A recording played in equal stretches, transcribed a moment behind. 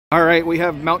All right, we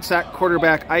have Mount SAC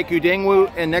quarterback Ike Udengwu,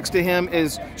 and next to him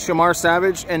is Shamar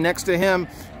Savage, and next to him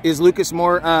is Lucas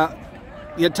Moore.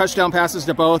 He had touchdown passes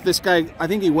to both. This guy, I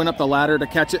think he went up the ladder to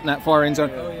catch it in that far end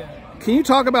zone. Oh, yeah. Can you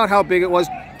talk about how big it was,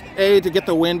 A, to get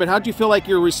the win, but how do you feel like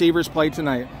your receivers played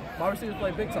tonight? My receivers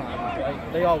play big time.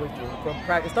 Like they always do. From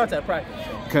practice, it starts at practice.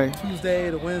 So Okay.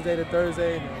 Tuesday to Wednesday to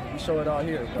Thursday, and we show it all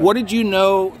here. What did you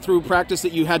know through practice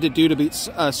that you had to do to beat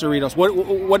Cerritos?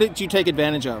 What did you take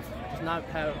advantage of? Just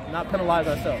not penalize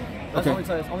ourselves. That's Okay.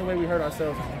 the only way we hurt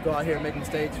ourselves is to go out here and make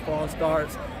mistakes, false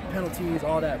starts, penalties,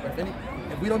 all that. But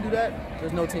if we don't do that,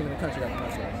 there's no team in the country that can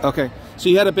touch us. Okay, so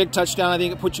you had a big touchdown. I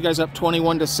think it put you guys up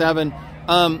 21-7.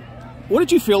 What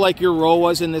did you feel like your role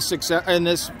was in this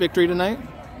victory tonight?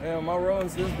 Yeah, my role in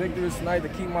this victory tonight to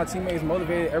keep my teammates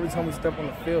motivated every time we step on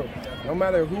the field. No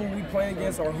matter who we playing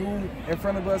against or who in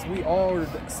front of us, we all are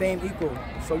the same equal.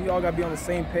 So we all got to be on the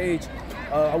same page.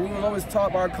 We was always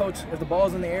taught by our coach, if the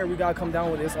ball's in the air, we got to come down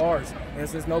with it. It's ours, and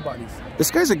it's nobody's. This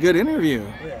guy's a good interview.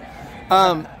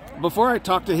 Yeah. Before I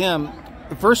talked to him,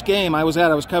 the first game I was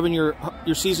covering your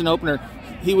season opener.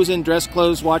 He was in dress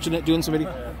clothes, watching it, doing some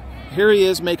video. Here he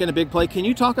is making a big play. Can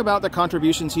you talk about the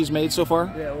contributions he's made so far?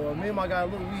 Yeah, well, me and my guy,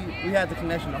 we had the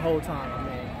connection the whole time. I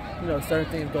mean, you know, certain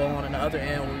things go on in the other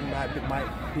end where we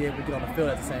might be able to get on the field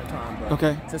at the same time. But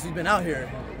okay. Since he's been out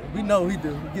here, we know he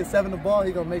do. He get 7 the ball,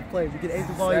 he gonna make plays. He get 8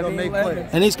 the ball, he gonna make plays.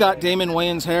 And he's got Damon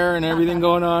Wayans' hair and everything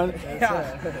going on.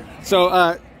 So,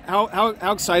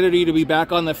 how excited are you to be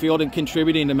back on the field and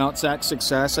contributing to Mount SAC's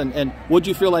success? And what'd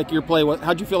you feel like your play?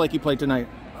 How'd you feel like you played tonight?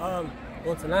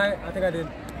 Well, tonight I think I did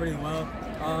pretty well.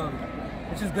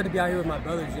 It's just good to be out here with my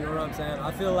brothers, you know what I'm saying?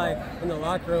 I feel like in the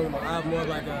locker room I have more of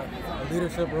like a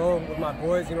leadership role with my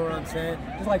boys, you know what I'm saying?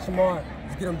 Just like Shamar,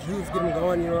 just get them juice, get them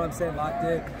going, you know what I'm saying, locked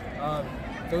in.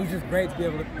 So it was just great to be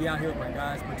able to be out here with my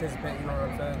guys, participate, you know what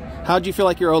I'm saying? How'd you feel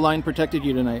like your O-line protected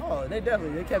you tonight? Oh, they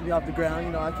kept me off the ground,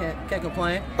 you know, I can't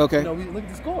complain. Okay. You know, we look at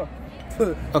the score.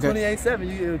 Okay.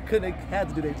 28-7, they had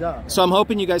to do their job. So I'm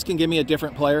hoping you guys can give me a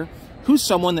different player. Who's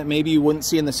someone that maybe you wouldn't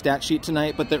see in the stat sheet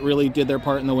tonight, but that really did their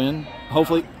part in the win?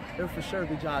 Hopefully. It would for sure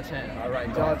be John Chan. All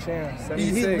right, John Chan,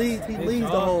 76. He leads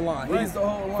the whole line. He leads the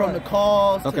whole line. From the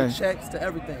calls to Okay. the checks to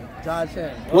everything. John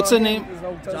Chan. What's the name?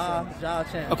 John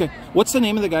Chan. Okay. What's the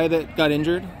name of the guy that got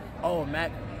injured? Oh, Mac.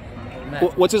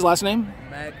 What's his last name?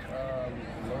 Mac.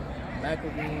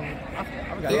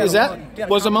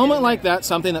 Was a moment like that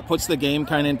something that puts the game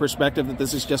kind of in perspective that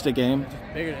this is just a game?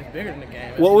 It's bigger than the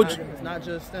game. It's not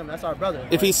just them. That's our brother.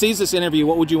 If he sees this interview,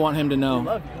 what would you want him to know? We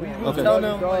love you. We telling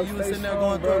him like you were sitting there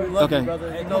going through. We love you,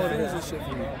 brother. You know what it is.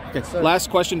 Okay.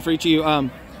 Last question for each of you.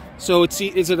 So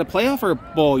is it a playoff or a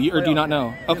bowl, or do you not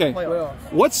know? Okay.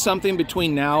 What's something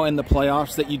between now and the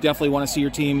playoffs that you definitely want to see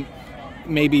your team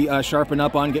maybe sharpen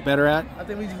up on, get better at? I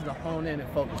think we just need to hone in and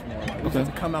focus more. We just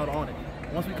have to come out on it.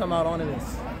 Once we come out on it,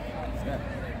 it's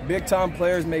big-time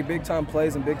players make big-time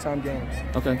plays in big-time games.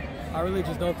 Okay. I really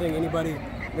just don't think anybody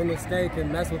in this state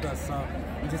can mess with us, so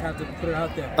we just have to put it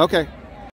out there. Okay.